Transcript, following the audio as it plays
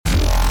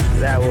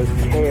That was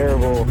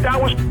terrible.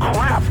 That was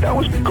crap. That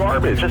was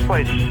garbage. This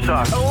place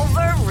sucks.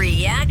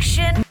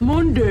 Overreaction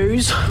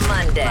Mondays.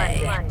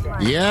 Monday.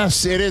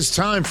 Yes, it is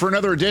time for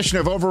another edition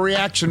of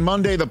Overreaction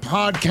Monday, the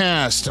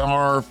podcast.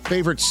 Our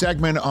favorite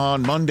segment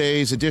on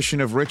Monday's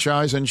edition of Rich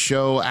Eisen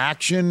Show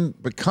Action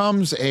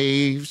becomes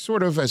a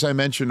sort of, as I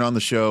mentioned on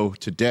the show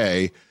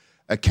today,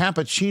 a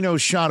cappuccino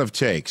shot of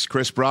takes.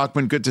 Chris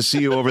Brockman, good to see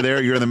you over there.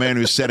 You're the man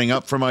who's setting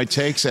up for my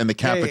takes, and the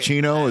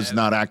cappuccino is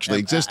not actually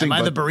existing. Am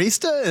I the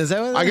barista? Is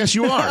that what I guess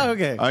you are.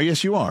 Okay. I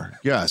guess you are.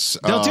 Yes.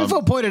 Del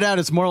Tufo pointed out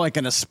it's more like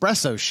an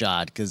espresso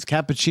shot because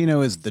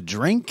cappuccino is the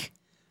drink.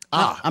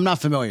 I'm not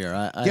familiar.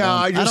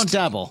 I don't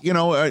dabble. You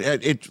know,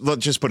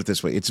 let's just put it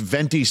this way. It's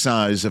venti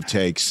size of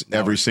takes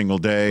every single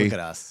day. Look at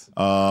us.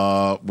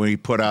 We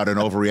put out an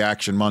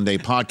Overreaction Monday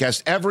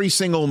podcast. Every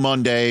single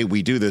Monday,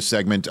 we do this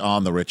segment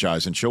on the Rich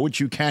Eisen Show, which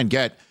you can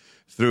get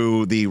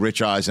through the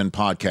Rich Eisen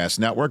Podcast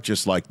Network,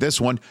 just like this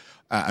one.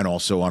 And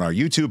also on our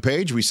YouTube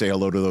page. We say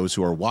hello to those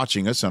who are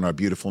watching us on our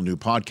beautiful new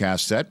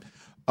podcast set.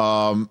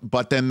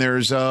 But then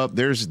there's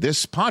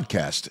this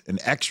podcast, an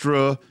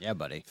extra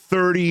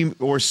 30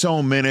 or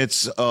so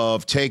minutes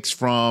of takes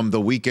from the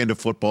weekend of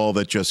football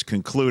that just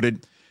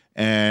concluded.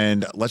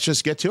 And let's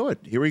just get to it.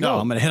 Here we go.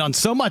 I'm going to hit on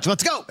so much.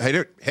 Let's go.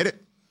 Hit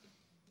it.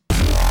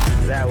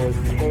 That was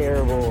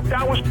terrible.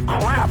 That was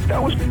crap.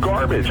 That was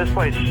garbage. This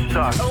place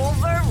sucks.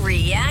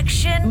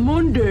 Overreaction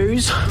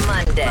Mondays.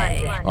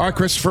 Monday. All right,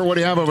 Christopher, what do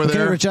you have over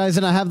there? Okay, Rich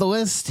Eisen, I have the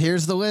list.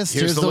 Here's the list.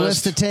 Here's the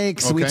list of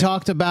takes. Okay. We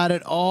talked about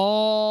it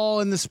all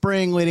in the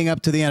spring leading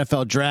up to the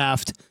NFL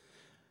draft.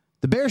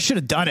 The Bears should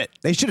have done it.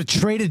 They should have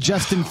traded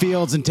Justin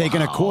Fields and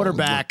taken a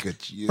quarterback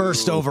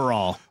first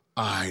overall.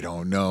 I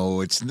don't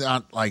know. It's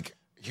not like,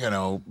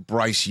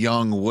 Bryce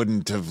Young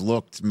wouldn't have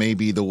looked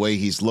maybe the way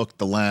he's looked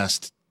the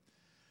last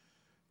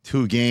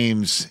two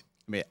games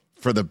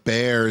for the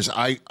Bears.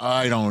 I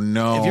don't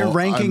know. If you're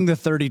ranking the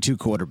 32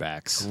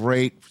 quarterbacks.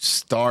 Great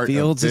start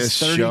Fields of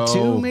this is 32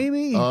 show.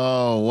 maybe?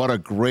 Oh, what a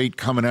great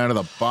coming out of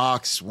the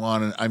box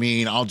one. I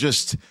mean, I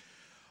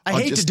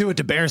hate to do it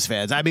to Bears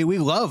fans. I mean, we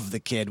love the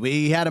kid.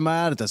 We had him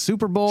out at the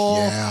Super Bowl.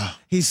 Yeah.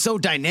 He's so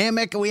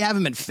dynamic. We have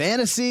him in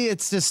fantasy.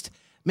 It's just,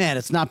 man,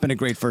 it's not been a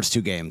great first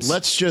two games.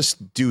 Let's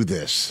just do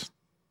this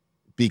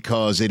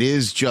because it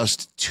is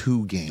just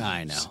two games.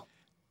 I know.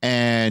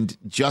 And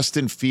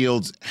Justin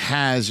Fields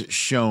has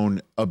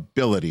shown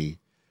ability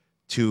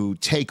to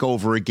take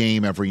over a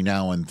game every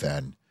now and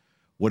then.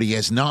 What he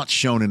has not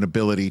shown an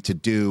ability to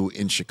do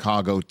in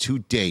Chicago to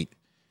date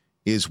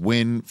is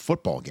win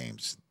football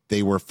games.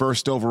 They were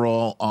first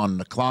overall on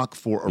the clock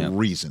for a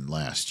reason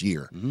last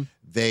year. Mm-hmm.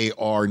 They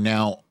are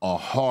now a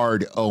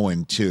hard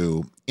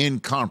 0-2 in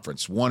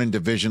conference, one in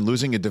division,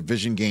 losing a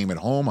division game at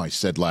home. I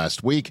said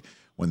last week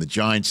when the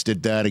Giants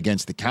did that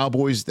against the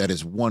Cowboys, that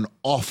is one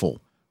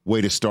awful way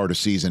to start a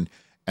season,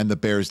 and the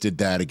Bears did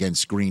that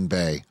against Green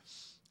Bay.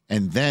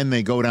 And then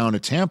they go down to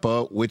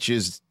Tampa, which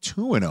is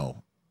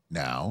 2-0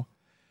 now.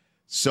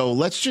 So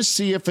let's just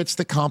see if it's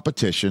the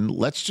competition.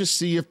 Let's just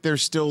see if they're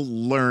still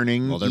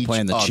learning. Well, they're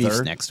playing the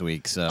Chiefs next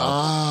week, so it's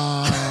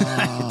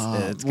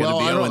going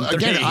to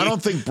be 0-3. I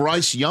don't think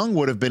Bryce Young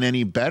would have been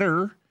any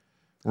better,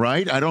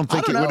 right? I don't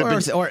think it would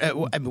have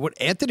been. Or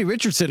Anthony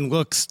Richardson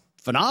looks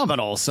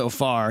phenomenal so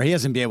far. He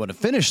hasn't been able to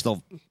finish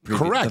the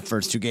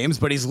first two games,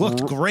 but he's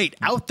looked great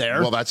out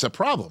there. Well, that's a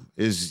problem.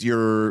 Is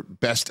your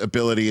best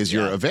ability is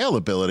your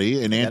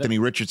availability, and Anthony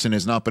Richardson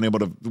has not been able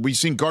to. We've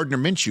seen Gardner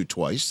Minshew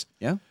twice.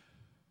 Yeah.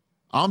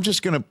 I'm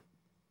just going to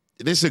 –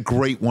 this is a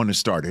great one to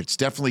start. It's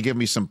definitely given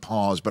me some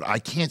pause, but I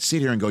can't sit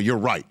here and go, you're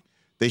right.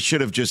 They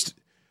should have just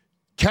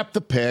kept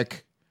the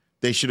pick.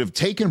 They should have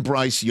taken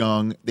Bryce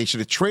Young. They should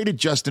have traded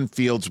Justin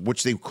Fields,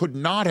 which they could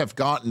not have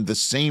gotten the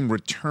same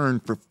return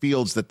for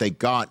Fields that they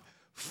got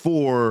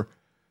for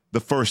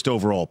the first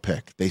overall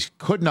pick. They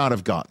could not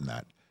have gotten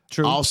that.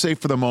 True. I'll say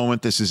for the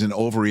moment, this is an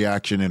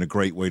overreaction and a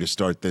great way to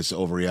start this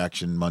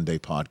Overreaction Monday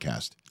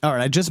podcast. All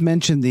right, I just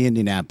mentioned the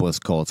Indianapolis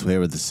Colts. Here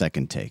with the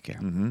second take here.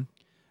 Mm-hmm.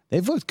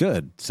 They've looked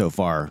good so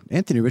far.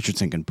 Anthony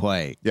Richardson can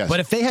play. Yes.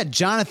 But if they had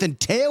Jonathan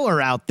Taylor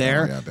out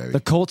there, the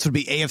Colts would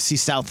be AFC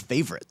South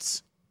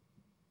favorites.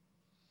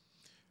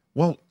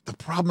 Well, the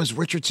problem is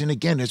Richardson,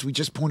 again, as we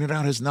just pointed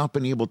out, has not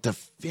been able to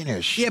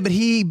finish. Yeah, but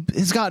he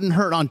has gotten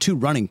hurt on two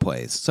running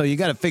plays. So you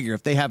got to figure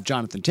if they have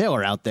Jonathan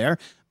Taylor out there,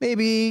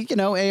 maybe,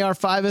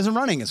 AR5 isn't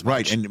running as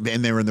much. Right, and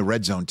they're in the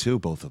red zone too,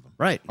 both of them.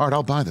 Right. All right,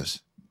 I'll buy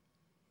this.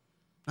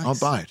 Nice.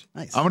 I'll buy it.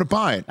 Nice. I'm going to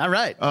buy it. All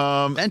right.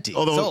 Venti.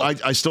 Although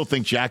I still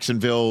think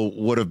Jacksonville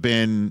would have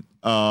been.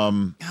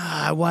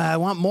 I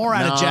want more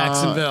out of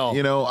Jacksonville.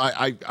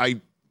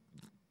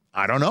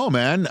 I don't know,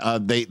 man.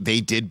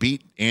 They did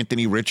beat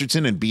Anthony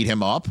Richardson and beat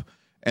him up,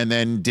 and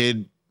then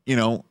did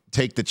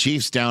take the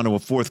Chiefs down to a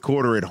fourth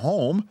quarter at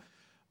home.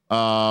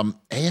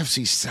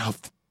 AFC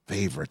South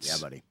favorites. Yeah,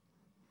 buddy.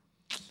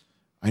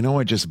 I know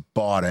I just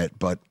bought it,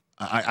 but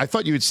I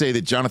thought you would say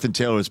that Jonathan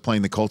Taylor is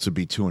playing the Colts would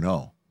be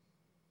 2-0.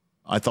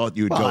 I thought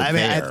you would go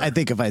there. I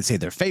think if I say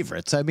they're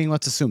favorites,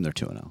 let's assume they're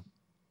 2-0.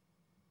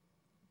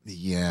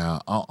 Yeah,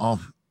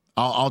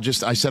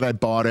 I said I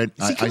bought it.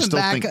 Is he I coming still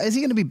back? think Is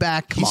he going to be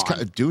back? Come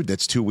on. dude,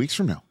 that's 2 weeks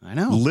from now. I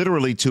know.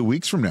 Literally 2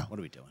 weeks from now. What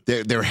are we doing?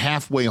 They're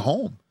halfway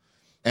home.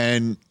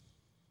 And,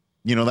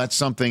 that's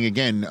something,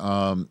 again,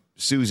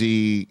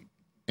 Susie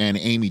and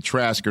Amy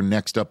Trask are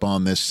next up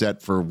on this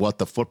set for What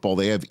the Football.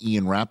 They have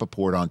Ian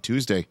Rappaport on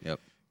Tuesday. Yep.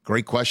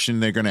 Great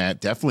question. They're going to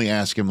definitely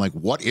ask him, like,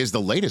 what is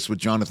the latest with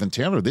Jonathan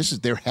Taylor?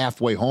 They're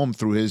halfway home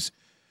through his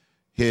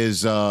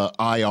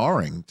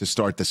IRing to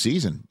start the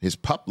season, his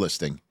PUP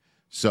listing.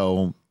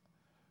 So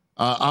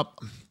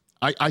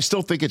I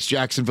still think it's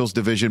Jacksonville's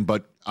division,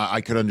 but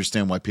I could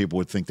understand why people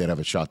would think they'd have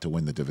a shot to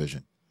win the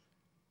division.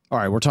 All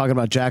right, we're talking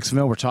about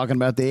Jacksonville. We're talking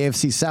about the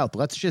AFC South.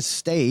 Let's just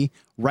stay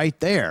right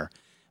there.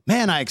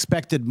 Man, I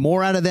expected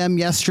more out of them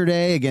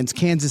yesterday against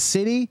Kansas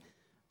City.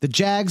 The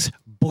Jags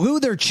blew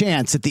their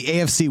chance at the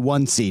AFC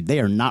 1 seed. They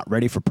are not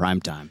ready for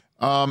prime time.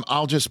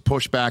 I'll just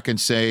push back and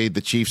say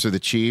the Chiefs are the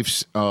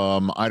Chiefs.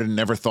 I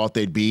never thought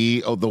they'd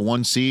be the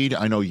 1 seed.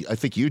 I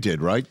think you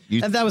did, right?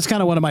 And that was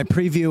kind of one of my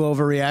preview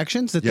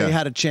overreactions, that they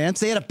had a chance.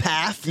 They had a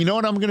path. You know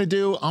what I'm going to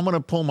do? I'm going to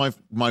pull my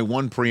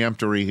one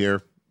preemptory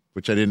here,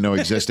 which I didn't know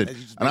existed.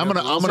 And I'm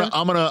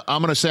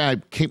gonna say I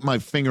keep my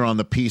finger on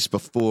the piece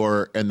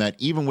before, and that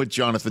even with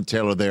Jonathan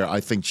Taylor there,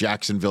 I think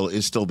Jacksonville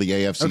is still the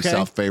AFC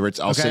South favorites.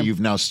 I'll say you've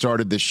now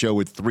started this show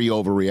with 3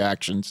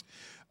 overreactions.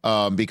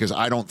 Because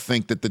I don't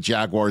think that the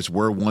Jaguars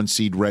were 1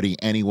 seed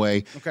ready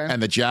anyway. Okay.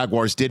 And the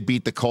Jaguars did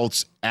beat the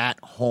Colts at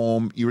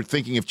home. You were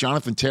thinking if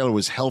Jonathan Taylor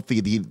was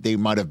healthy, they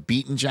might have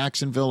beaten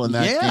Jacksonville in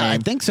that game. Yeah, I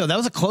think so. That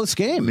was a close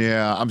game.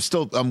 Yeah,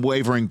 I'm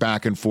wavering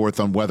back and forth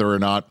on whether or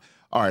not.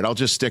 All right, I'll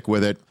just stick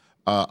with it.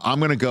 I'm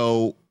going to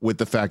go with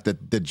the fact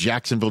that the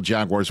Jacksonville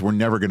Jaguars were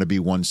never going to be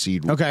 1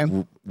 seed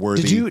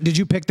worthy. Did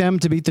you pick them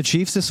to beat the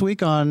Chiefs this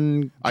week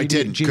on I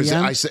didn't, because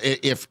I said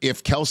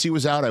if Kelsey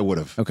was out, I would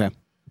have. Okay.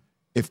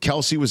 If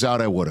Kelsey was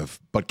out, I would have.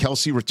 But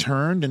Kelsey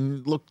returned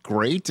and looked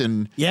great.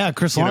 And yeah,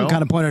 Chris Long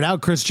kind of pointed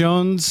out Chris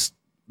Jones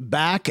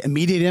back,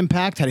 immediate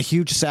impact, had a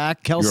huge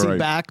sack. Kelsey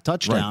back,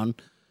 touchdown.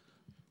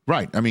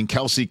 Right. I mean,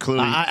 Kelsey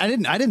clearly. I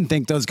didn't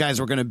think those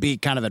guys were going to be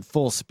kind of at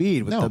full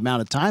speed with the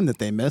amount of time that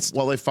they missed.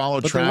 Well, they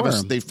followed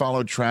Travis. They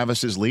followed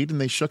Travis's lead and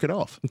they shook it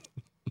off.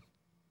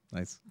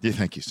 Nice. Yeah,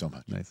 thank you so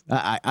much. Nice.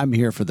 I'm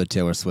here for the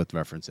Taylor Swift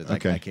references.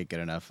 Okay. I can't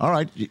get enough. All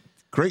right.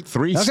 Great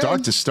 3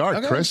 start to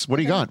start, Chris. What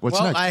do you got?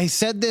 What's next? I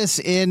said this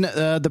in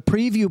the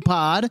preview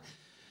pod.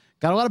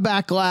 Got a lot of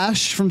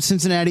backlash from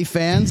Cincinnati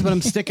fans, but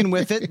I'm sticking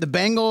with it. The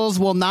Bengals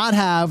will not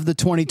have the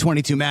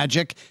 2022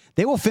 magic.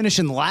 They will finish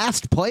in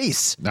last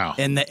place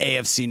in the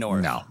AFC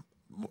North. No.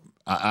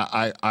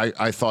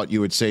 I thought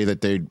you would say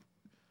that they'd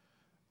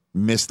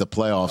miss the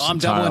playoffs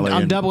entirely.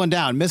 I'm doubling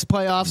down. Miss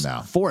playoffs,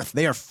 No. 4th.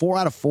 They are 4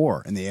 out of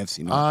 4 in the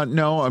AFC North.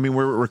 No, I mean,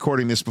 we're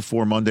recording this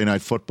before Monday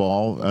Night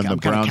Football and the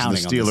Browns and the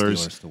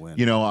Steelers. To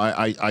win.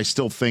 I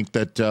still think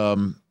that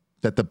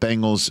that the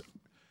Bengals,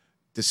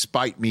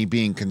 despite me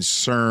being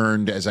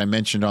concerned, as I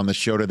mentioned on the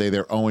show today,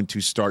 their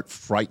 0-2 start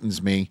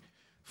frightens me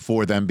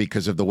for them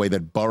because of the way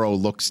that Burrow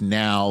looks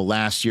now.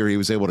 Last year, he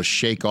was able to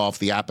shake off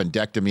the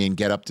appendectomy and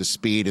get up to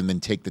speed and then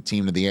take the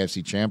team to the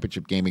AFC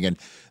Championship game again.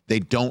 They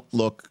don't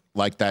look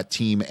like that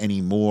team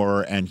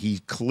anymore, and he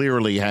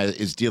clearly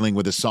is dealing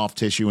with a soft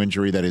tissue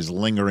injury that is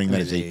lingering.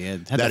 That is a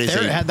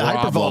had the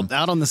problem. Hypervolt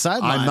out on the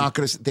sideline. I'm not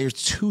going to. They're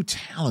too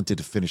talented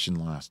to finish in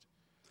last.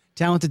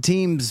 Talented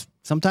teams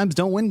sometimes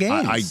don't win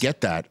games. I get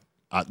that.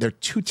 They're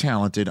too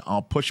talented.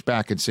 I'll push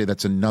back and say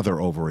that's another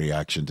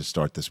overreaction to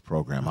start this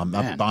program. I'm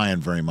not buying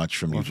very much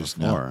from you just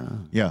now.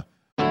 Yeah.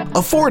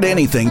 Afford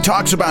Anything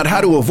talks about how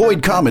to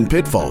avoid common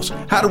pitfalls,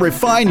 how to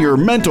refine your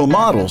mental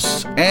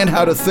models, and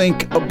how to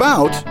think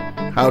about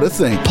how to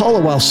think. Paula,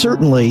 while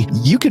certainly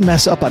you can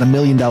mess up on $1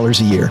 million a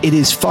year, it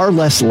is far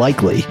less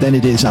likely than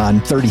it is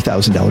on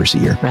 $30,000 a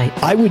year. Right.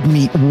 I would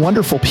meet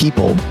wonderful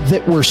people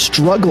that were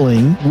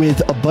struggling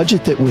with a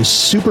budget that was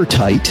super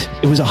tight.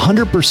 It was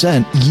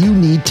 100% you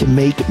need to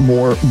make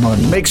more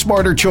money. Make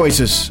smarter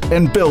choices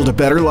and build a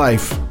better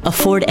life.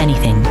 Afford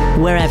Anything,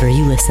 wherever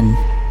you listen.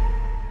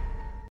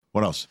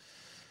 What else?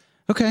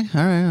 Okay.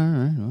 All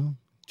right. Well,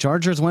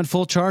 Chargers went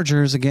full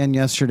Chargers again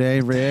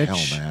yesterday, Rich.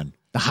 Hell, man.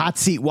 The hot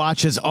seat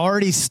watch has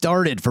already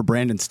started for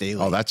Brandon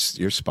Staley. Oh,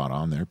 you're spot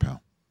on there,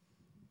 pal.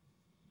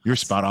 You're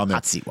spot on there.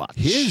 Hot seat watch.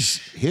 His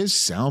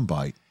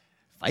soundbite.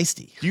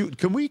 Feisty.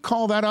 Can we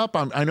call that up?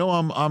 I know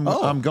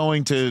I'm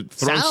going to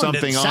throw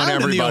something on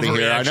everybody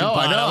here. I know.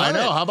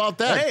 How about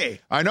that? Hey.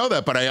 I know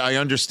that, but I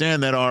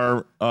understand that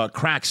our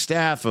crack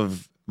staff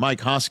of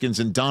Mike Hoskins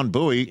and Don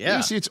Bowie,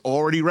 you see, it's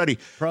already ready.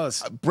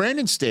 Pros.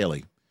 Brandon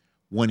Staley,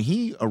 when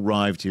he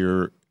arrived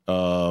here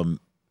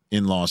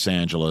in Los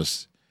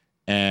Angeles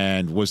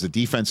and was the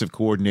defensive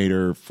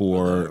coordinator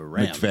for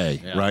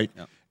McVay, right?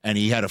 Yep. And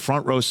he had a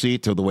front row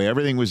seat to the way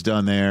everything was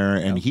done there,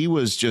 and he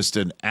was just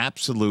an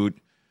absolute,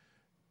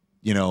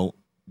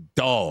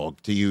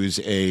 dog, to use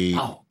a,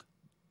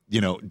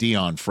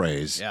 Dion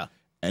phrase. Yeah.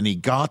 And he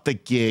got the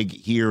gig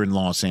here in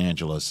Los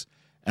Angeles.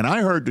 And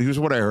here's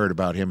what I heard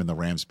about him in the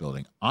Rams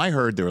building. I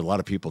heard there were a lot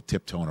of people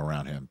tiptoeing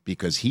around him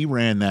because he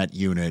ran that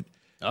unit,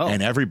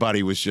 and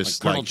everybody was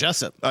just Colonel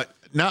Jessup.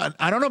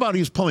 I don't know about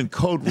he was pulling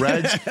code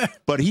reds,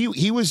 but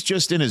he was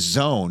just in his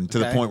zone to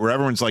the point where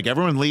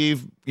everyone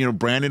leave,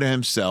 Brandon to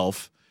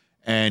himself,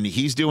 and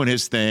he's doing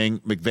his thing.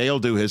 McVay will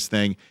do his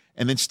thing.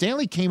 And then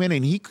Stanley came in,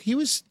 and he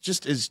was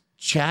just as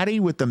chatty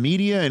with the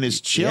media and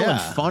as chill and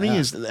funny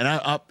as,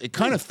 and it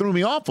kind of threw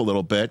me off a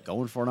little bit.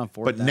 Going for it on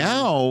fourth. But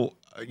now,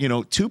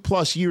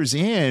 2+ years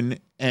in,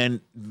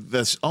 and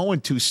this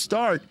 0-2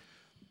 start,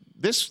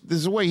 this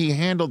is the way he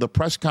handled the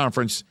press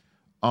conference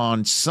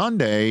on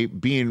Sunday,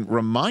 being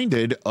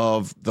reminded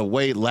of the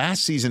way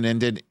last season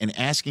ended and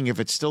asking if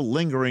it's still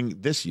lingering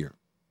this year.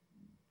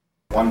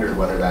 Wondered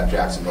whether that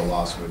Jacksonville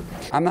loss would.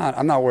 I'm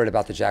not worried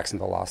about the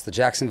Jacksonville loss. The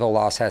Jacksonville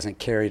loss hasn't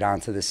carried on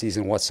to the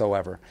season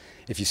whatsoever.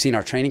 If you've seen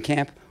our training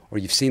camp or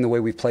you've seen the way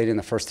we played in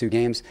the first 2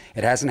 games,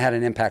 it hasn't had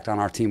an impact on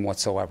our team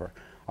whatsoever.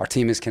 Our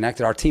team is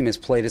connected. Our team has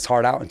played its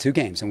heart out in 2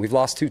 games, and we've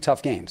lost 2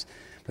 tough games.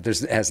 But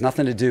it has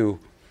nothing to do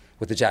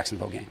with the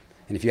Jacksonville game.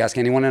 And if you ask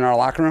anyone in our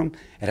locker room,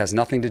 it has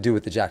nothing to do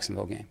with the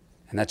Jacksonville game.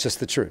 And that's just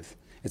the truth.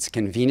 It's a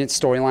convenient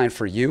storyline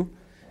for you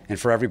and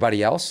for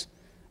everybody else,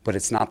 but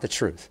it's not the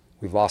truth.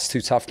 We've lost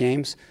 2 tough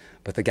games,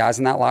 but the guys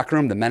in that locker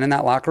room, the men in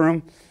that locker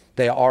room,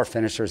 they are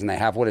finishers and they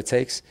have what it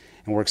takes,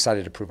 and we're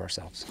excited to prove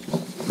ourselves.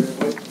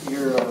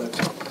 You're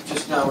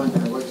just now in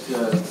there.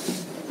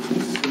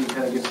 Can you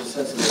kind of give us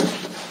a sense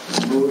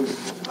of the mood?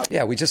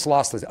 Yeah, we just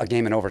lost a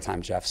game in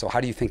overtime, Jeff. So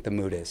how do you think the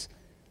mood is?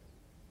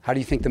 How do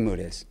you think the mood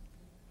is?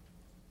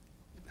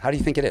 How do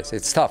you think it is?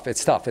 It's tough.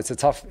 It's tough. It's a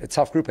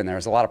tough group in there.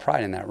 There's a lot of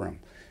pride in that room,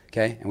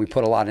 okay? And we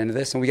put a lot into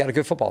this, and we got a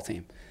good football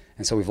team.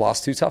 And so we've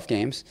lost 2 tough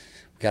games.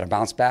 We've got to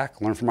bounce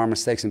back, learn from our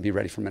mistakes, and be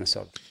ready for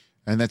Minnesota.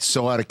 And that's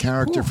so out of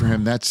character for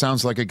him. That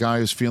sounds like a guy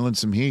who's feeling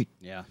some heat.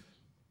 Yeah.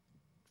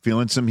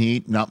 Feeling some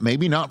heat.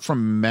 Maybe not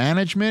from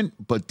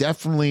management, but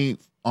definitely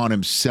on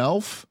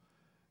himself.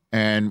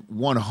 And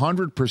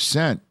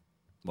 100%.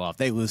 Well, if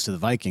they lose to the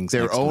Vikings,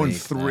 they're next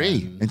 0-3.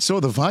 week, And so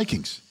are the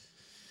Vikings.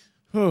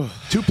 2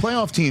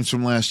 playoff teams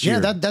from last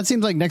year. Yeah, that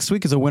seems like next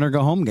week is a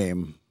winner-go-home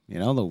game.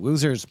 The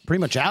loser's pretty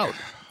much out.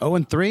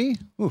 0-3.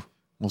 Ooh.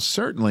 Well,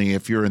 certainly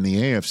if you're in the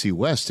AFC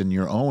West and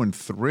you're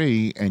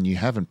 0-3 and you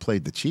haven't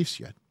played the Chiefs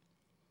yet.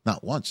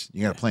 Not once.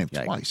 You got to play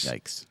them twice.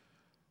 Yikes.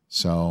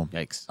 So,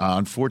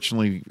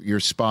 unfortunately,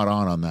 you're spot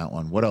on that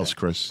one. What else,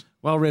 Chris?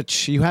 Well,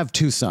 Rich, you have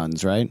 2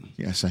 sons, right?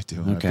 Yes, I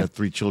do. Okay. I've got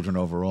 3 children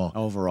overall.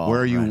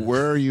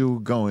 Where are you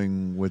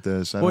going with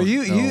this? Well,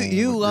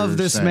 you love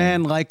this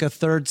man like a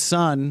third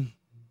son.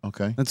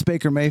 Okay. That's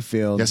Baker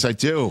Mayfield. Yes, I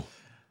do.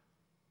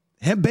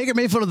 Baker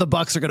Mayfield and the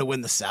Bucs are going to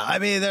win the South. I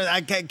mean, I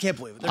can't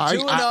believe it. They're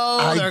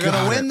 2-0. They're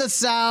going to win the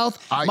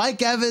South.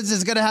 Mike Evans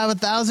is going to have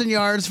 1,000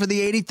 yards for the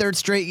 83rd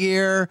straight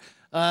year.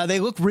 They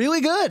look really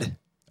good.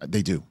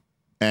 They do.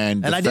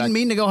 And I didn't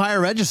mean to go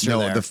higher register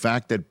there. The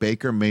fact that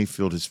Baker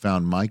Mayfield has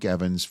found Mike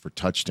Evans for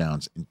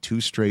touchdowns in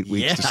 2 straight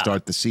weeks to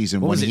start the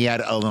season when he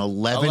had an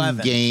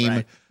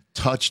 11-game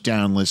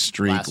touchdownless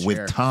streak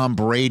with Tom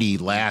Brady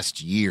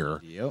last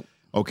year. Yep.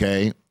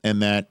 Okay,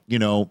 and that,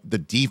 the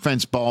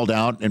defense balled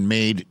out and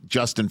made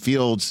Justin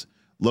Fields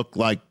look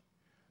like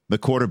the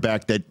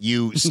quarterback that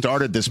you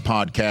started this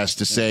podcast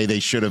to say they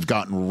should have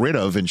gotten rid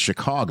of in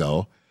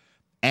Chicago.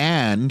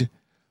 And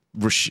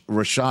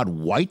Rashad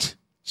White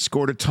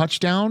scored a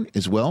touchdown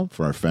as well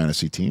for our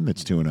fantasy team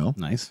that's 2-0.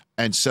 Nice.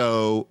 And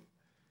so,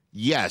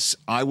 yes,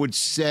 I'll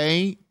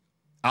say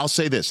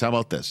this. How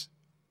about this?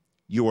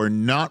 You are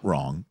not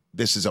wrong.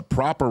 This is a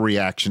proper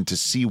reaction to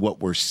see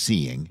what we're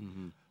seeing.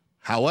 Mm-hmm.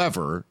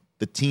 However,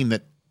 the team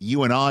that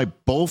you and I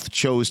both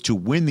chose to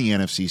win the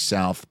NFC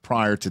South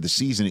prior to the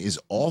season is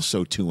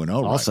also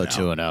 2-0 Also right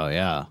now. 2-0,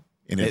 yeah.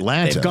 In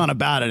Atlanta. They've gone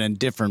about it in a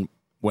different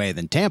way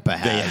than Tampa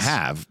has. They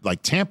have.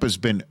 Like, Tampa's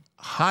been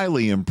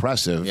highly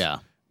impressive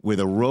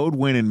with a road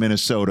win in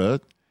Minnesota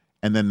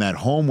and then that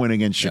home win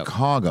against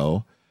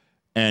Chicago.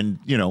 And,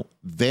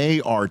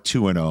 they are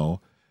 2-0.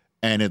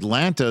 And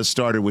Atlanta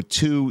started with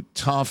 2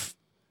 tough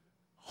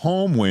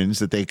home wins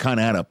that they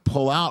kind of had to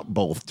pull out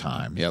both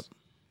times. Yep.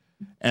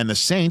 And the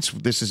Saints,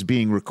 this is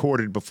being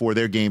recorded before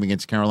their game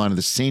against Carolina.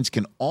 The Saints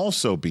can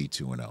also be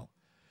 2-0.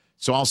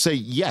 So I'll say,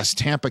 yes,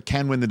 Tampa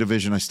can win the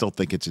division. I still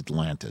think it's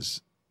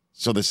Atlanta's.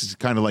 So this is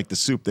kind of like the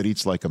soup that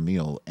eats like a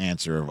meal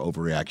answer of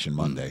Overreaction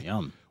Monday,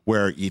 yum.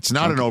 Where it's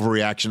not an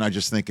overreaction. I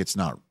just think it's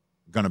not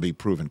going to be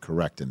proven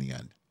correct in the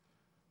end.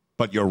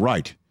 But you're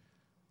right.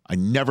 I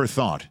never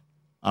thought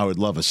I would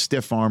love a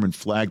stiff arm and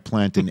flag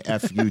planting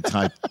FU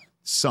type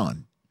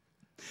son.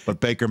 But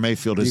Baker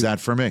Mayfield is that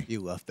for me. You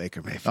love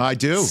Baker Mayfield. I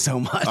do. So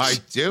much. I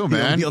do,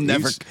 man. You'll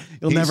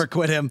never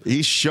quit him.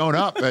 He's shown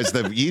up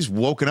he's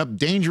woken up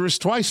dangerous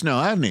twice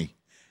now, hasn't he?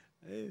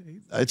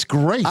 It's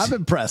great. I'm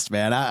impressed,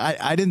 man.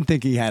 I didn't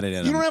think he had it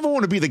in him. You don't ever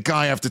want to be the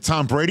guy after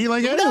Tom Brady,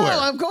 like anywhere.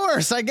 No, of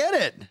course. I get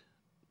it.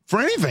 For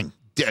anything.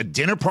 A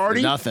dinner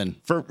party? Nothing.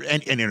 For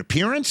and an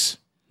appearance?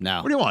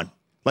 No. What do you want?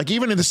 Like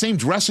even in the same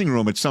dressing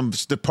room at some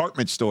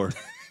department store.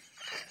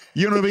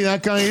 You don't want to be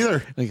that guy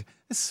either. Like,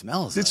 it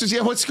smells.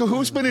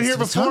 Who's been in here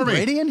before Tom me?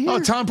 Brady in here? Oh,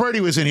 Tom Brady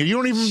was in here. You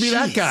don't even be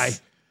that guy.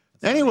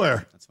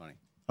 Anywhere. That's funny.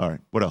 All right.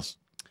 What else?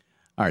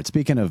 All right.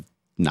 Speaking of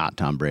Not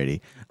Tom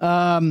Brady.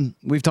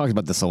 We've talked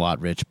about this a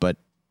lot, Rich, but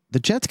the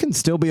Jets can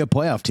still be a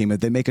playoff team if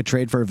they make a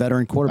trade for a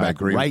veteran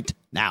quarterback right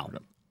now.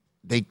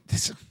 The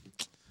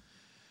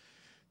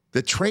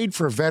trade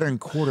for a veteran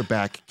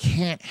quarterback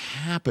can't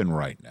happen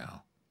right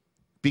now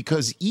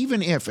because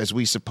even if, as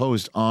we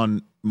supposed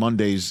on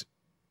Monday's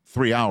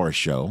 3-hour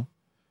show,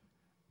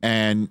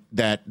 and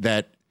that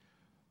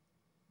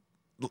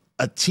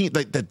a team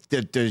like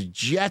the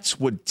Jets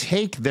would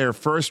take their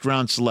first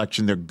round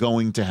selection they're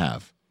going to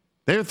have.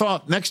 They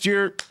thought next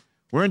year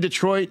we're in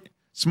Detroit.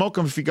 Smoke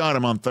them if you got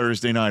them on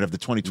Thursday night of the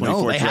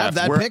 2024 they draft. have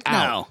that we're pick out.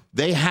 now.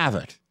 They have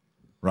it,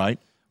 right?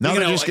 Now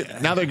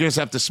they're just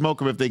have to smoke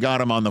them if they got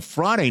them on the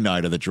Friday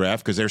night of the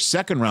draft because their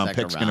second round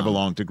pick's going to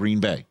belong to Green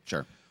Bay.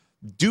 Sure.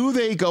 Do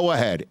they go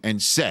ahead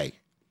and say,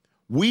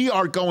 we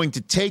are going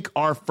to take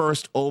our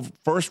first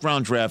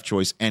round draft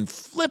choice and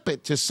flip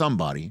it to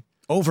somebody?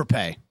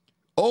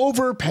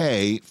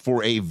 Overpay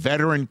for a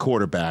veteran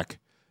quarterback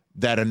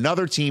that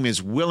another team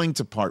is willing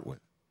to part with.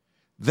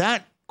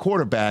 That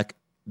quarterback,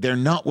 they're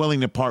not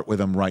willing to part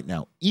with him right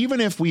now. Even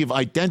if we've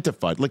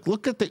identified,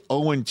 look at the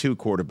 0-2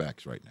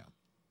 quarterbacks right now.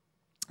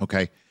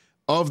 Okay.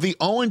 Of the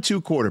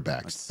 0-2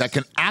 quarterbacks that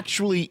can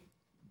actually,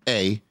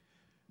 A,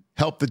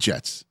 help the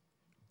Jets,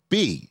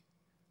 B,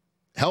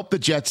 help the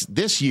Jets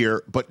this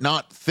year, but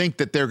not think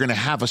that they're going to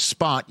have a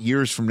spot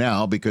years from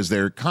now because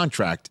their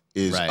contract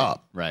is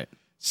up. Right.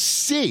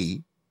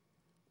 C,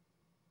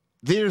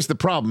 there's the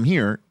problem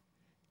here,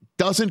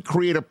 doesn't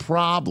create a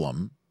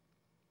problem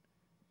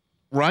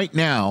right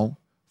now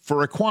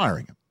for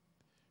acquiring him.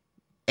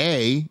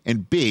 A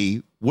and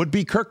B would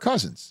be Kirk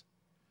Cousins.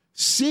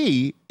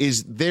 C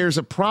is there's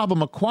a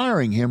problem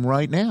acquiring him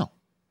right now.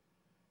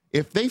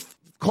 If they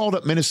called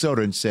up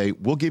Minnesota and say,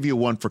 we'll give you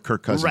one for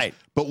Kirk Cousins, right,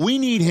 but we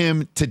need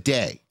him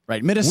today.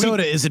 Right.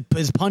 Minnesota is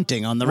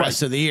punting on the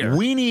rest of the year.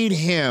 We need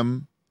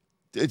him.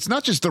 It's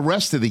not just the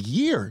rest of the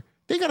year.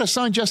 They got to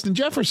sign Justin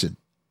Jefferson.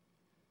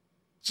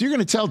 So you're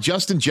going to tell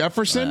Justin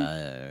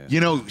Jefferson,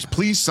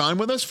 please sign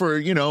with us for, Oh,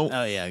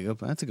 yeah.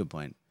 That's a good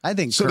point. I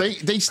think so.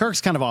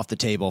 Kirk's kind of off the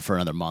table for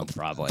another month,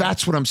 probably.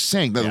 That's what I'm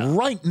saying. The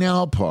right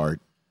now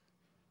part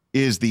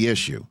is the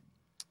issue.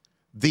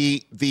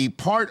 The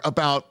part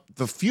about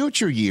the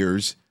future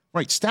years,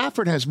 right?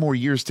 Stafford has more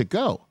years to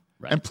go.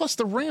 Right. And plus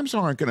the Rams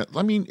aren't going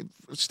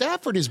to,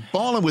 Stafford is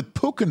balling with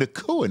Puka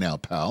Nacua now,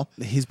 pal.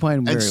 He's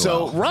playing very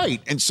well.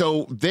 Right. And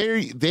so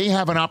they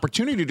have an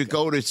opportunity to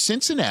go to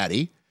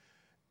Cincinnati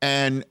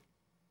and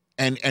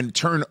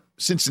turn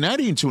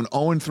Cincinnati into an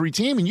 0-3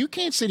 team. And you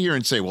can't sit here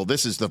and say, well,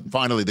 this is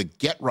finally the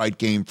get-right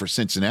game for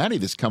Cincinnati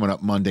that's coming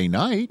up Monday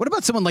night. What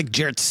about someone like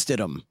Jarrett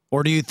Stidham?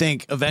 Or do you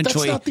think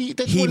eventually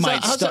he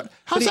might start?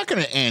 How's that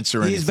going to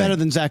answer anything? He's better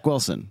than Zach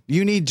Wilson.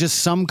 You need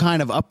just some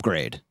kind of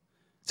upgrade.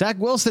 Zach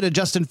Wilson and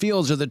Justin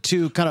Fields are the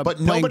two kind of.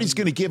 But nobody's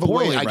going to give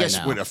away, I guess,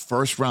 now. with a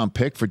first-round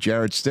pick for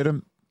Jarrett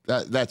Stidham.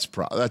 That's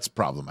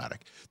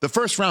problematic. The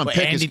first-round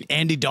pick is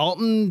Andy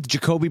Dalton,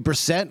 Jacoby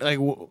Brissett.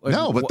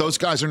 No, but those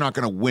guys are not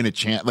going to win a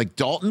champ. Like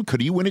Dalton,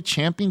 could he win a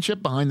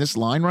championship behind this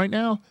line right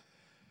now?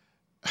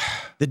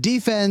 The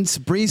defense,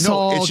 Breece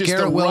Hall, it's just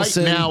Garrett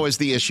Wilson. Right now is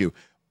the issue.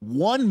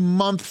 1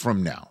 month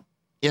from now,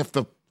 if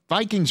the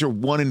Vikings are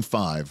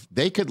 1-5,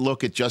 they could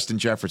look at Justin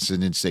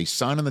Jefferson and say,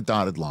 sign on the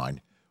dotted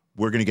line.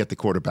 We're going to get the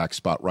quarterback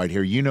spot right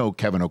here.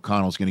 Kevin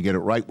O'Connell's going to get it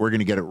right. We're going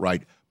to get it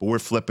right. But we're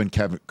flipping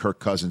Kirk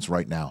Cousins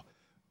right now.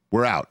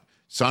 We're out.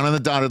 Sign on the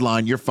dotted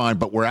line. You're fine,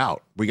 but we're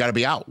out. We got to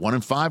be out.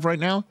 1-5 right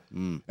now.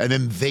 And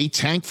then they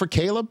tank for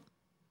Caleb?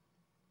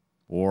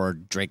 Or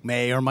Drake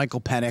May or Michael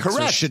Penix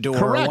Correct. or Shador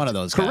or one of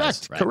those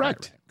guys.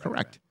 Correct.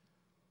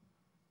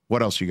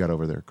 What else you got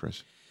over there,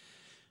 Chris?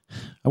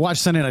 I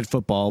watched Sunday Night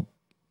Football.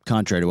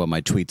 Contrary to what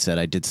my tweet said,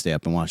 I did stay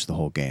up and watch the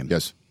whole game.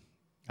 Yes.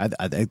 I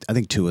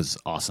think Tua's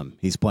awesome.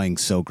 He's playing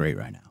so great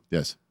right now.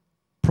 Yes.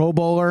 Pro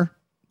Bowler,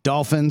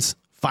 Dolphins,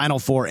 Final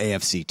Four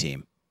AFC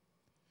team.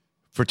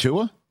 For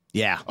Tua?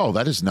 Yeah. Oh,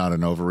 that is not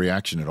an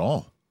overreaction at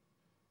all.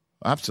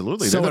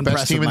 Absolutely. So they're the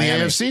best team in the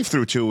Miami. AFC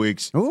through 2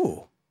 weeks.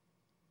 Ooh.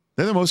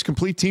 They're the most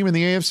complete team in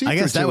the AFC. I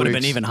guess that would have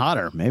been weeks. even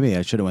hotter. Maybe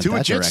I should have went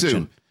that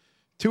direction.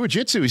 Tua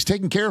Jitsu, he's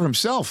taking care of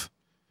himself.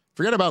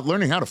 Forget about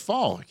learning how to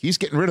fall. He's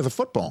getting rid of the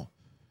football.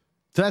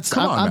 So that's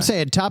I'm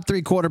saying top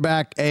 3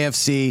 quarterback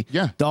AFC.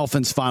 Yeah.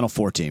 Dolphins Final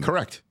Four team.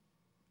 Correct.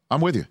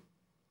 I'm with you.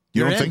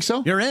 You don't think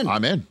so? You're in.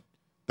 I'm in.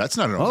 That's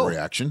not an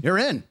overreaction. You're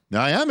in.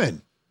 I am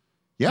in.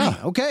 Yeah.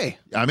 Okay.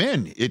 I'm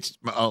in. It's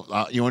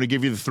you want to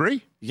give you the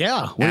 3?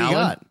 Yeah. What do you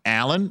got?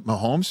 Allen,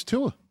 Mahomes,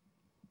 Tua.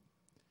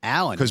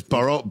 Allen. Because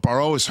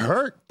Burrow is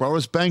hurt.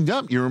 Burrow's banged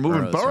up. You're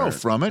removing Burrow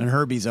from it. And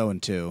Herbie's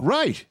 0-2.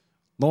 Right.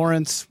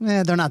 Lawrence,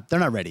 they're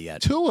not ready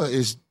yet. Tua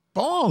is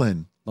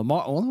balling.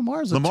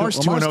 Lamar's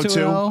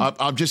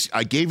 2-0-2.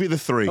 I gave you the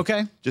 3.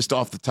 Okay. Just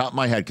off the top of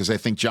my head because I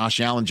think Josh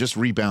Allen just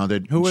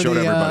rebounded. Who are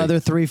the other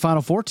 3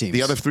 Final Four teams?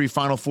 The other 3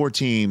 Final Four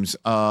teams.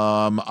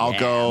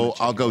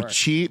 I'll go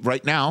cheat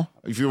right now.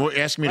 If you were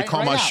asking me to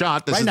call my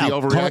shot, this is the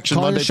Overreaction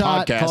Monday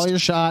podcast. Call your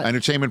shot.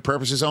 Entertainment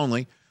purposes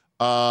only.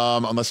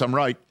 Unless I'm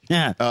right.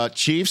 Yeah.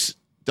 Chiefs,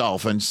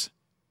 Dolphins,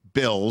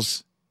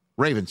 Bills,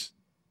 Ravens.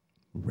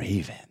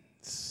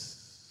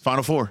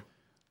 Final four.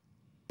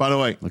 By the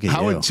way, Look at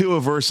how you. would Tua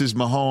versus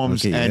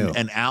Mahomes Look at you.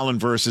 and Allen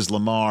versus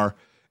Lamar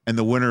and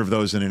the winner of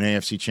those in an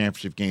AFC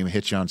Championship game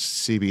hit you on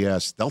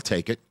CBS? They'll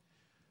take it.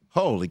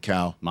 Holy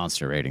cow.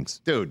 Monster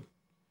ratings. Dude.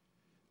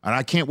 And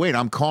I can't wait.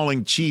 I'm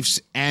calling Chiefs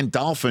and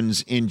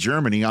Dolphins in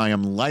Germany. I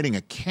am lighting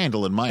a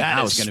candle in my That is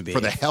house gonna be- for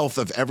the health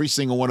of every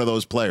single one of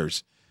those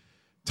players.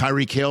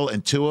 Tyreek Hill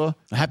and Tua.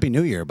 Happy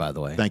New Year, by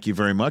the way. Thank you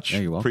very much. Yeah,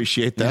 you're welcome.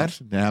 Appreciate that.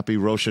 And happy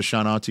Rosh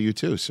Hashanah to you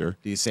too, sir.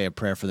 Do you say a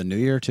prayer for the New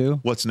Year, too?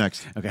 What's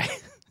next? Okay.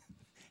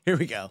 Here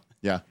we go.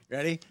 Yeah.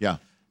 Ready? Yeah.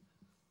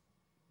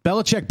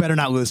 Belichick better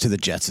not lose to the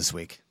Jets this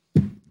week.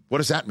 What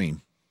does that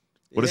mean?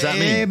 What does that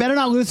You mean? better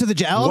not lose to the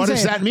Jets. What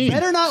does that mean?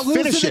 Better not lose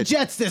Finish to the it.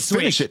 Jets this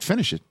week.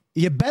 Finish it.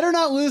 You better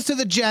not lose to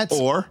the Jets.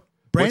 Or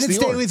Brandon what's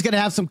the or? Staley's going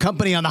to have some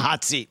company on the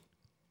hot seat.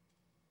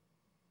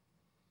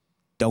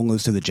 Don't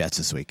lose to the Jets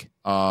this week.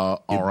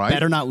 All right.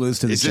 Better not lose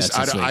to the Is Jets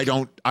this, this week.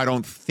 I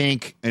don't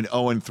think an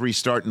 0-3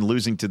 start and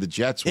losing to the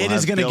Jets will It have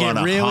is going to Bill get on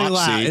a really hot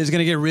loud. seat. It's going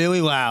to get really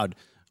loud.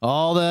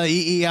 All the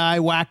EEI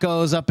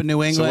wackos up in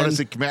New England. So what does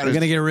it matter? They're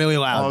going to get really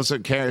loud. All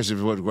it cares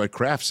is what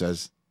Kraft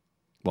says.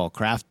 Well,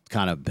 Kraft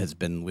kind of has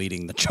been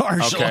leading the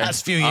charge the Okay.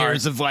 last few All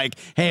years right. of like,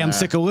 hey, I'm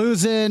sick of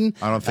losing.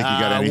 I don't think you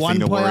got anything one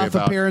to worry playoff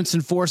about. appearance in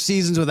 4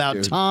 seasons without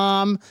Dude.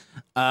 Tom.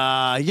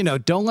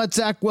 Don't let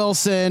Zach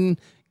Wilson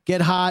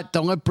get hot.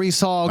 Don't let Brees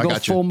Hall I go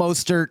got you. full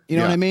Mostert. You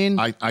know what I mean?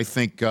 I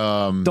think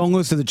Don't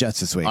lose to the Jets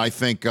this week. I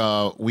think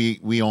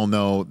we all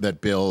know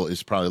that Bill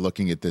is probably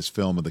looking at this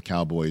film of the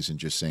Cowboys and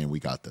just saying, we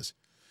got this.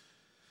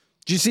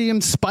 Did you see him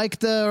spike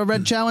the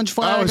red challenge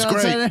flag? That was on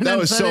great. Saturday- That on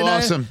was so Saturday night?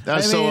 awesome. That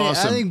was so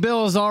awesome. I think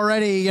Bill is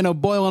already,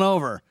 boiling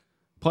over.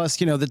 Plus,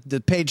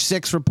 the page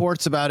 6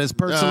 reports about his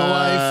personal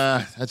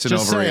life. That's an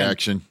Just saying.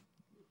 overreaction.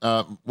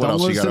 What Don't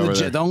else you lose got to the over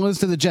there? Don't lose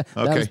to the Jets.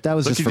 Okay. That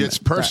was Look, just for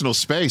it's me. personal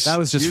space. That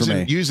was just for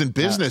me. Using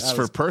business that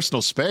for was-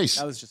 personal space.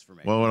 That was just for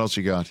me. Well, what else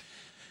you got?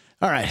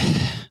 All right.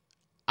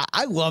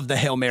 I love the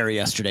Hail Mary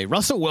yesterday.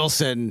 Russell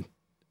Wilson,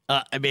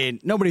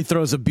 nobody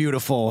throws a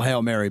beautiful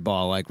Hail Mary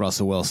ball like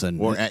Russell Wilson.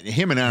 Or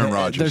him and Aaron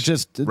Rodgers. They're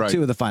just Right.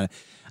 two of the finest.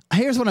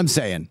 Here's what I'm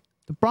saying.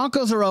 The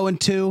Broncos are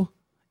 0-2.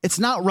 It's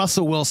not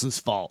Russell Wilson's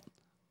fault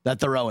that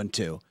they're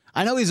 0-2.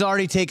 I know he's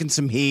already taken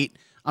some heat.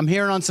 I'm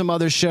hearing on some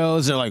other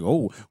shows, they're like,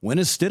 oh, when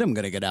is Stidham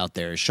going to get out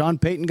there? Has Sean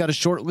Payton got a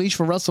short leash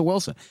for Russell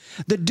Wilson?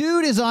 The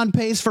dude is on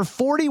pace for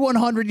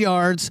 4,100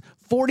 yards,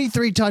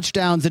 43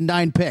 touchdowns, and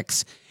 9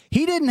 picks.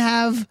 He didn't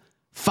have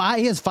 5.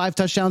 He has 5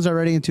 touchdowns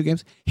already in 2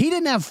 games. He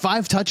didn't have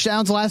 5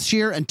 touchdowns last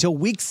year until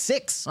week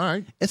 6. All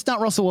right. It's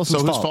not Russell Wilson's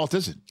So fault. whose fault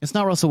is it? It's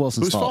not Russell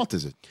Wilson's Whose fault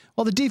is it?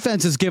 Well, the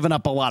defense has given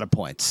up a lot of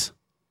points.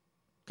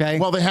 Okay.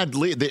 Well,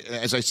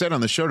 as I said on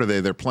the show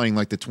today, they're playing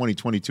like the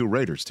 2022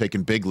 Raiders,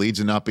 taking big leads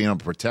and not being able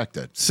to protect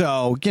it.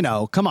 So,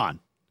 come on.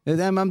 And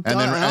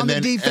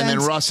then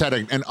Russ had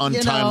an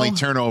untimely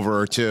turnover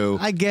or two.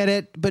 I get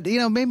it, but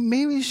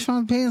maybe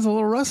Sean Payton's a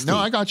little rusty. No,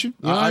 I got you.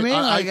 You know what I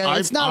mean?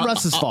 It's not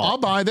Russ's fault. I'll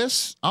buy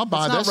this. It's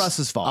not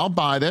Russ's fault. I'll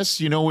buy this.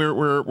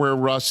 We're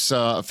Russ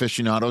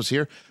aficionados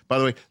here. By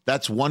the way,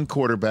 that's one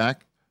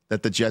quarterback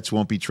that the Jets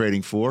won't be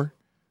trading for.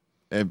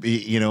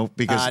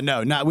 Because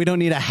we don't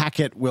need a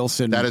Hackett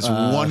Wilson. that is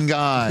one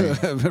guy.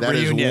 That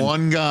is reunion.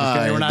 one guy.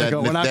 Okay, we're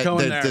not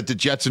going there. That the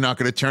Jets are not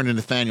going to turn to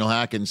Nathaniel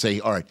Hackett and say,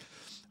 all right,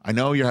 I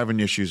know you're having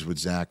issues with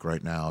Zach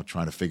right now,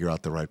 trying to figure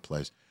out the right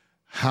plays.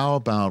 How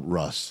about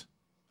Russ?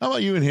 How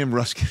about you and him,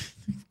 Russ? Can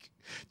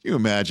you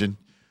imagine?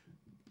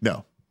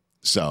 No.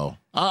 So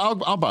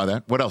I'll buy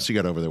that. What else you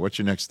got over there? What's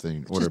your next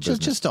thing? Order of business.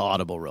 Just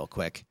audible real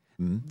quick.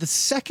 The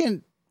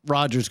second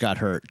Rodgers got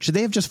hurt, should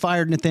they have just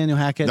fired Nathaniel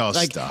Hackett? No,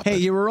 stop hey,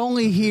 it. you were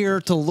only here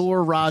to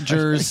lure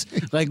Rodgers.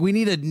 We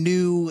need a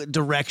new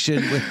direction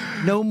with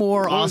no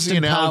more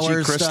Austin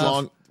Powers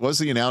stuff. What was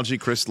the analogy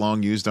Chris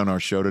Long used on our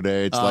show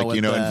today? It's With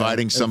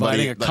inviting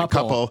somebody, a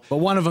couple, but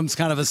one of them's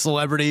kind of a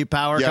celebrity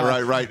power. Yeah,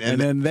 couple, right. And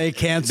then they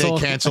cancel.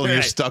 and you're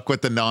Right. stuck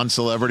with the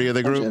non-celebrity of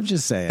the group. I'm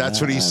just saying. That's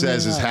what he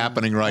says is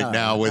happening right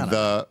now with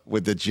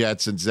the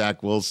Jets and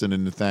Zach Wilson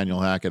and Nathaniel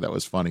Hackett. That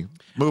was funny.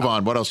 Move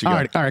on. What else you got?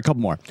 All right, a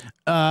couple more.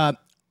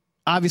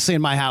 Obviously,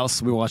 in my house,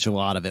 we watch a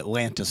lot of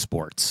Atlanta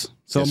sports.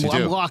 So Yes, you do.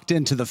 I'm locked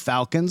into the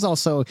Falcons.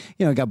 Also,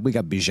 we got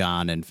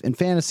Bijan and in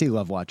fantasy.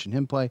 Love watching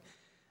him play.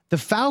 The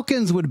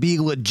Falcons would be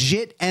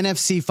legit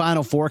NFC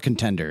Final Four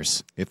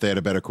contenders. If they had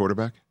a better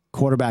quarterback?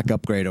 Quarterback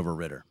upgrade over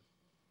Ritter.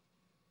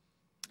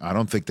 I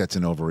don't think that's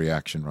an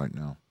overreaction right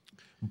now.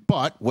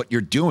 But what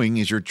you're doing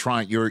is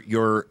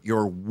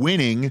you're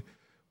winning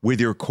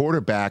with your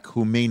quarterback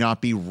who may not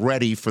be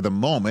ready for the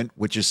moment,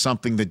 which is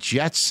something the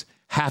Jets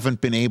haven't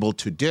been able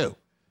to do.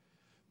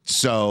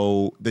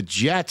 So the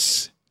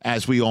Jets,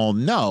 as we all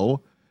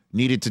know,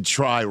 needed to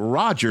try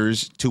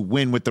Rodgers to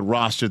win with the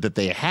roster that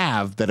they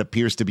have that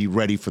appears to be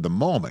ready for the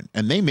moment.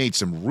 And they made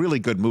some really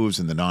good moves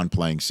in the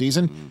non-playing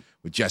season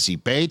with Jesse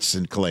Bates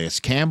and Calais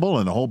Campbell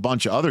and a whole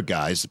bunch of other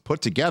guys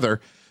put together.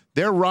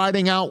 They're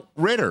riding out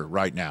Ritter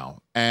right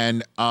now.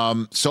 And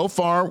so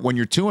far, when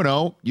you're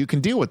 2-0, you can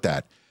deal with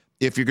that.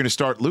 If you're going to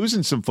start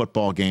losing some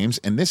football games,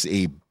 and this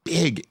is a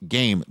big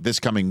game this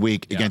coming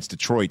week against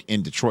Detroit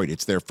in Detroit.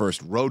 It's their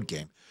first road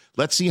game.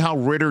 Let's see how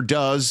Ritter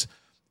does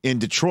in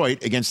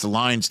Detroit against the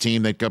Lions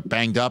team that got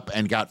banged up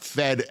and got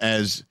fed,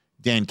 as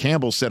Dan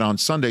Campbell said on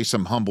Sunday,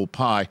 some humble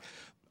pie.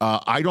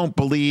 I don't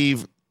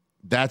believe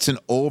that's an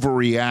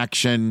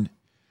overreaction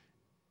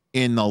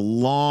in the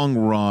long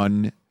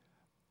run.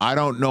 I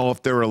don't know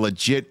if they're a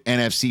legit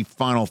NFC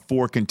Final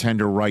Four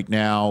contender right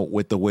now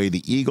with the way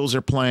the Eagles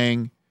are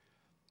playing,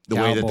 the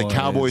way that the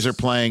Cowboys are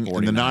playing, 49ers.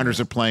 And the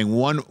Niners are playing.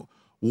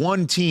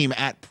 One team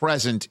at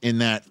present in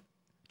that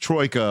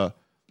troika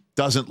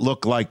doesn't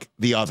look like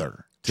the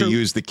other, to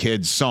use the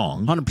kids'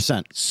 song.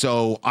 100%.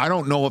 So I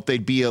don't know if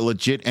they'd be a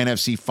legit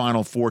NFC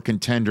Final Four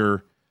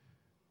contender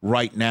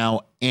right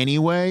now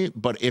anyway,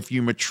 but if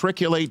you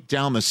matriculate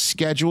down the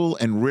schedule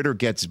and Ritter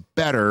gets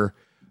better,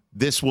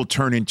 this will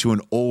turn into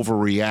an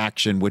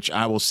overreaction, which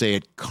I will say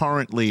it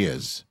currently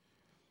is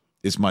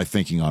my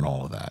thinking on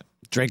all of that.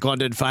 Drake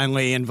London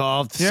finally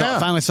involved. Yeah.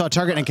 Finally saw a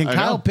target. And can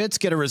Kyle Pitts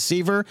get a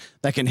receiver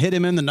that can hit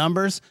him in the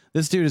numbers?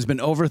 This dude has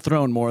been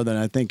overthrown more than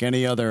I think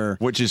any other.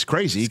 Which is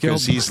crazy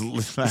because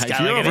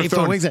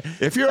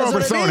if you're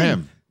overthrowing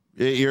him,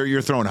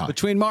 you're throwing high.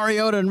 Between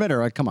Mariota and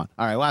Ritter, come on.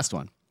 All right, last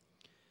one.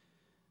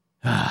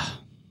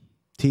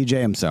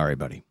 TJ, I'm sorry,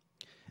 buddy.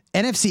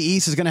 NFC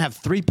East is going to have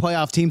 3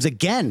 playoff teams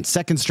again,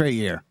 second straight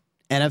year.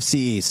 NFC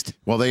East.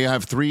 Well, they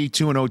have 3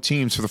 2-0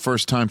 teams for the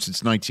first time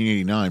since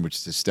 1989, which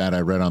is the stat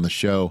I read on the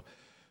show.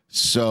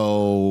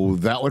 So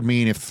that would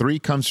mean if 3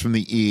 comes from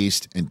the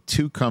East and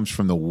 2 comes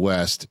from the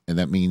West, and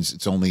that means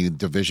it's only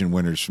division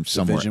winners from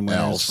somewhere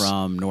else.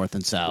 From North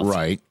and South.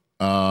 Right.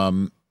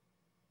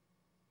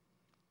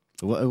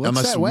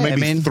 Unless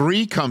maybe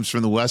 3 comes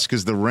from the West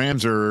because the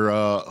Rams are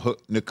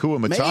Nakua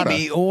Matata.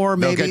 Maybe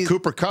they'll get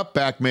Cooper Kupp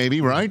back,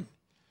 maybe, right?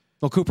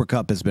 Well, Cooper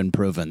Kupp has been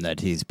proven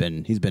that he's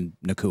been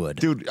Nakua'd.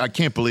 Dude, I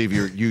can't believe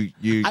you.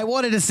 I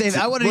wanted to say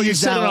that. I wanted to you use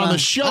said that it on the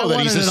show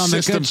that he's a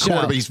system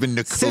quarterback. He's been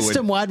Nakua'd.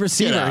 System wide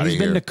receiver. He's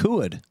been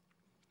Nakua'd.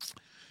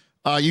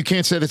 You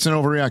can't say it's an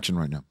overreaction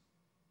right now.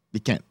 You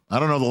can't. I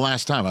don't know the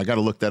last time. I got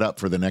to look that up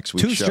for the next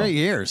week's show. 2 straight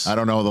years. I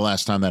don't know the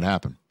last time that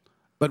happened.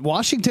 But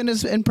Washington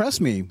has impressed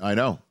me. I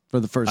know. For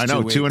the first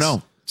 2 weeks.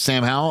 2-0.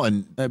 Sam Howell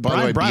and by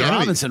the way, Brian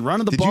Robinson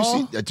running the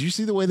ball. Did you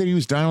see the way that he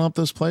was dialing up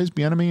those plays,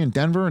 Bieniemy in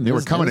Denver? And they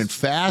were coming in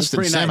fast,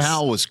 and Sam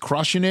Howell was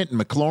crushing it, and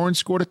McLaurin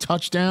scored a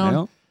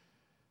touchdown.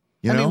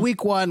 I mean,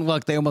 week 1,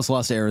 look, they almost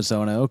lost to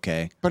Arizona.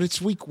 Okay. But it's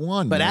week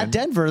 1. But at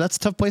Denver, that's a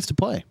tough place to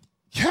play.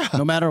 Yeah.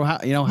 No matter how,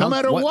 no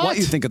matter what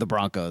you think of the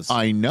Broncos.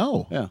 I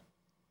know. Yeah.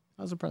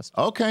 I was impressed.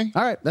 Okay.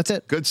 All right. That's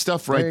it. Good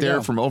stuff right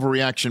there from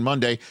Overreaction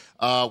Monday.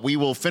 We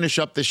will finish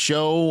up the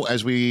show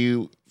as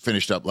we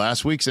finished up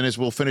last week's, and as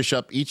we'll finish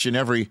up each and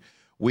every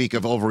week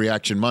of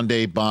Overreaction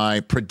Monday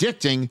by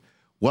predicting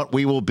what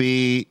we will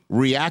be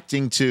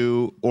reacting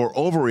to or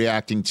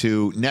overreacting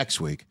to next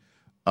week.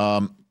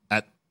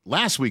 At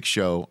last week's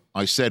show,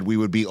 I said we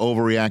would be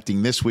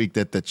overreacting this week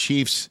that the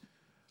Chiefs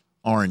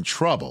are in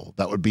trouble.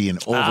 That would be an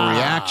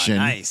overreaction.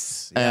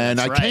 Nice. Yeah, and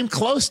I came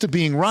close to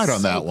being right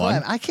on that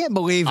one. I can't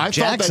believe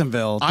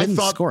Jacksonville didn't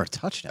score a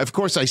touchdown. Of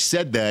course, I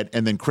said that,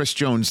 and then Chris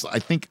Jones, I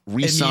think,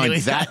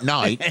 re-signed that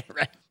night.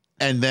 Right.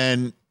 And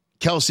then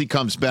Kelsey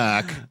comes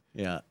back.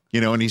 Yeah.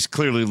 And he's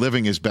clearly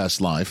living his best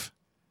life.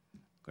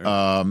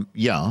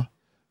 Yeah.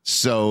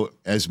 So,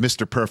 as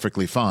Mr.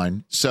 Perfectly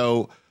Fine.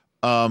 So,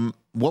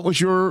 what was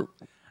your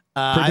prediction?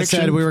 I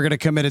said we were going to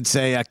come in and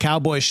say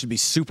Cowboys should be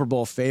Super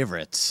Bowl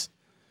favorites.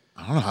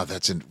 I don't know how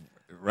that's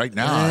right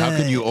now. How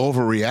can you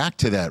overreact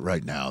to that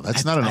right now?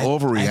 That's not an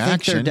overreaction. I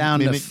think they're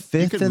down to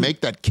fifth. You could make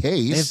that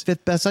case.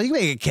 Fifth best. So you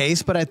can make a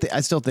case, but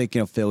I still think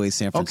Philly,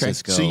 San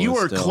Francisco. Okay. So you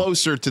were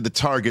closer to the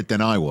target than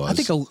I was. I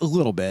think a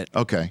little bit.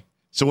 Okay.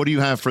 So what do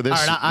you have for this?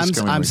 All right,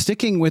 I'm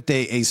sticking with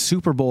a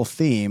Super Bowl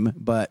theme,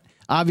 but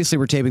obviously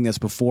we're taping this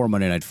before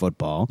Monday Night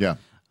Football. Yeah.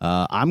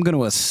 I'm going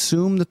to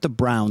assume that the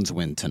Browns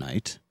win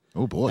tonight.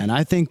 Oh, boy. And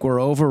I think we're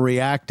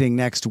overreacting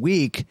next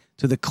week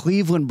to the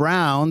Cleveland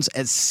Browns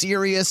as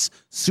serious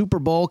Super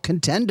Bowl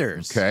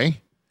contenders.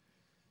 Okay.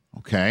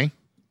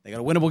 They got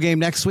a winnable game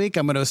next week.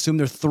 I'm going to assume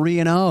they're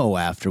 3-0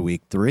 after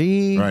week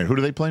 3. All right. Who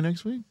do they play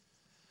next week?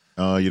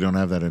 Oh, you don't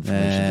have that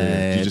information, do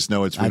you? You just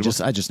know it's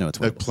winnable? I just know it's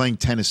winnable. They're playing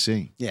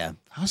Tennessee. Yeah.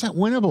 How's that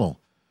winnable?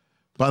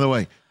 By the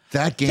way,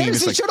 that game Tennessee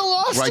is like... should have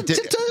lost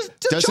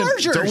to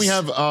Chargers. Don't we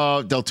have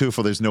Del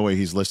Tufo? There's no way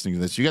he's listening to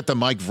this. You got the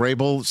Mike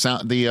Vrabel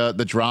sound,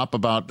 the drop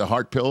about the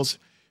heart pills?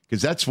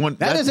 Because that's one...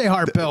 That is a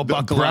heart pill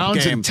buckle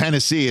Browns game. in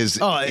Tennessee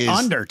is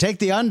under. Take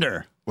the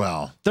under.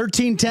 Well,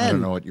 13-10. I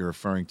don't know what you're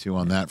referring to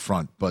on that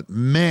front, but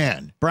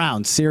man.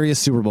 Browns, serious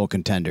Super Bowl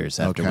contenders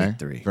after week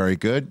 3. Very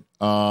good.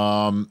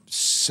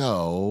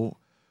 So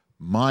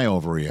my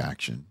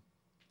overreaction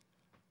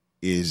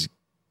is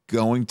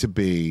going to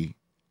be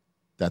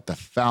that the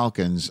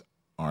Falcons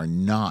are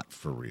not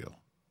for real.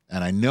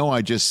 And I know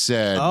I just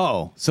said...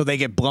 Oh, so they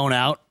get blown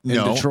out in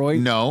Detroit?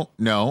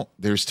 No.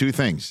 There's 2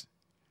 things.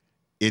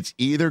 It's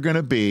either going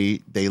to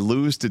be they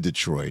lose to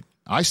Detroit.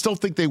 I still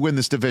think they win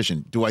this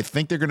division. Do I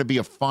think they're going to be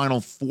a Final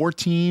Four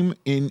team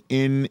in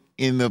the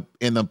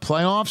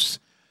playoffs?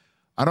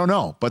 I don't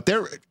know. But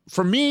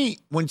for me,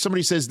 when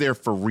somebody says they're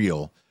for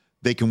real,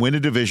 They can win a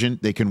division.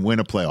 They can win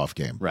a playoff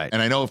game. Right.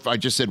 And I know if I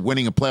just said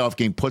winning a playoff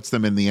game puts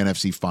them in the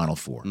NFC Final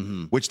Four,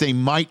 which they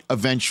might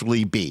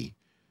eventually be.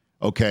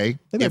 Okay?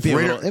 They may be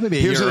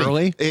a year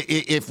early.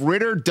 If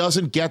Ritter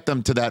doesn't get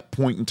them to that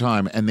point in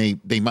time, and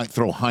they might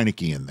throw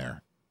Heineke in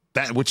there,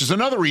 which is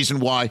another reason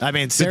why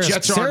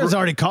Sarah's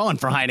already calling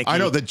for Heineke. I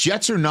know. The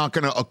Jets are not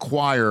going to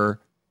acquire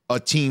a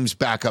team's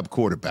backup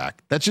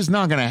quarterback. That's just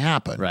not going to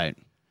happen. Right.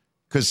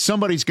 Because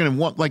somebody's going to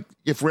want, like,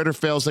 if Ritter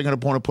fails, they're going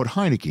to want to put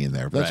Heineke in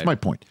there. That's my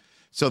point.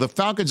 So the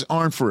Falcons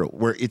aren't for it,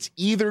 where it's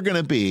either going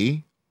to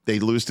be they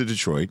lose to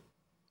Detroit,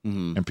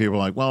 and people are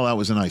like, well, that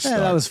was a nice start.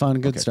 That was fun.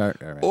 Good start.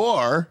 All right.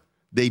 Or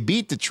they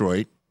beat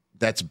Detroit,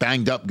 that's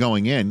banged up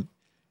going in,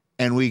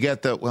 and we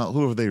get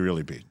who have they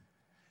really beat?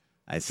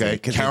 I say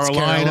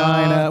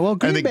Carolina. Well,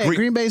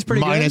 Green Bay's pretty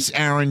minus good.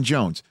 Aaron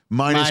Jones,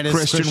 minus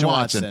Christian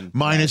Watson,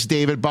 minus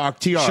David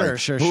Bakhtiari.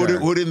 Sure.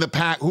 Who did the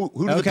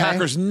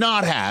Packers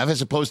not have,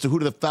 as opposed to who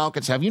do the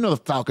Falcons have? You know, the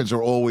Falcons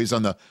are always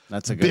on the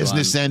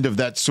business end of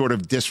that sort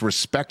of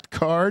disrespect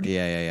card.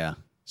 Yeah.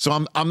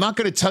 So I'm not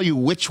going to tell you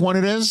which one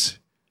it is.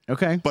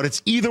 Okay, but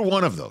it's either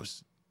one of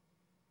those.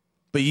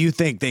 But you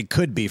think they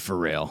could be for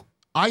real?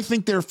 I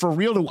think they're for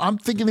real. I'm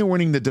thinking they're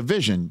winning the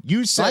division.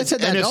 You said I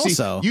said that NFC.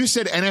 also. You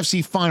said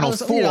NFC Final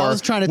Four. I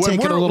was trying to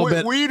take it a little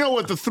bit. Well, you know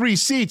what the 3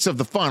 seats of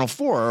the Final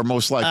Four are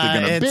most likely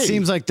going to be. It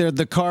seems like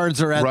the cards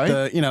are at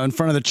the in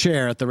front of the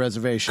chair at the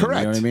reservation. Correct.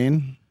 You know what I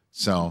mean?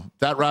 So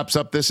that wraps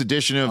up this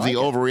edition of the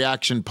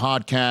Overreaction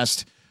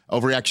podcast.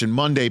 Overreaction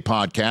Monday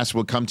podcast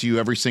will come to you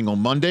every single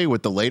Monday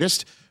with the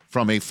latest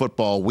from a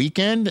football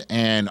weekend,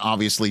 and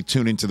obviously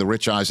tune into the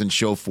Rich Eisen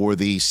show for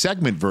the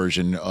segment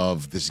version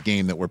of this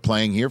game that we're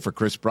playing here. For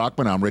Chris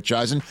Brockman, I'm Rich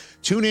Eisen.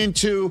 Tune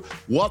into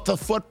What the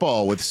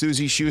Football with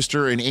Susie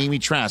Schuster and Amy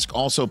Trask,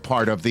 also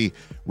part of the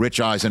Rich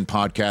Eisen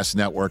podcast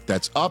network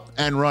that's up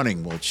and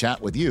running. We'll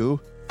chat with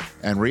you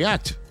and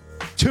react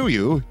to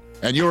you,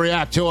 and you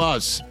react to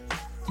us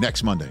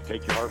next Monday.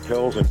 Take your heart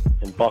pills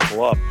and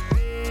buckle up.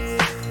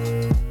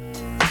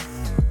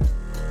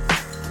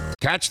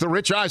 Catch the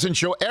Rich Eisen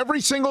show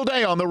every single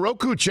day on the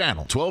Roku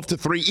channel, 12 to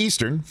 3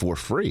 Eastern, for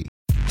free.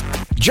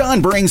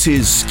 John brings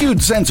his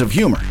skewed sense of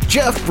humor.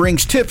 Jeff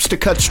brings tips to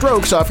cut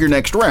strokes off your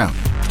next round.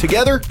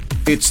 Together,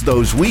 it's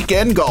those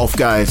weekend golf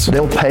guys.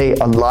 They'll pay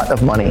a lot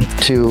of money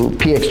to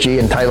PXG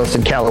and Titleist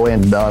and Callaway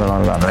and on and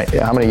on and on, right?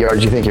 How many yards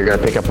do you think you're going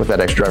to pick up with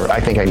that extra driver? I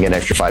think I can get an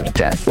extra 5 to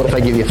 10. What if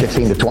I give you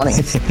 15 to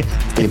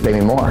 20? You pay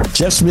me more.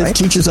 Jeff Smith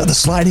teaches on the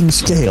sliding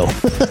scale.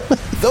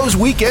 Those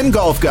Weekend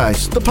Golf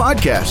Guys, the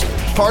podcast,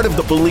 part of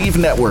the Believe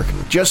Network.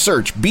 Just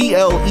search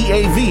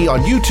BLEAV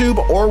on YouTube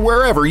or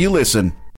wherever you listen.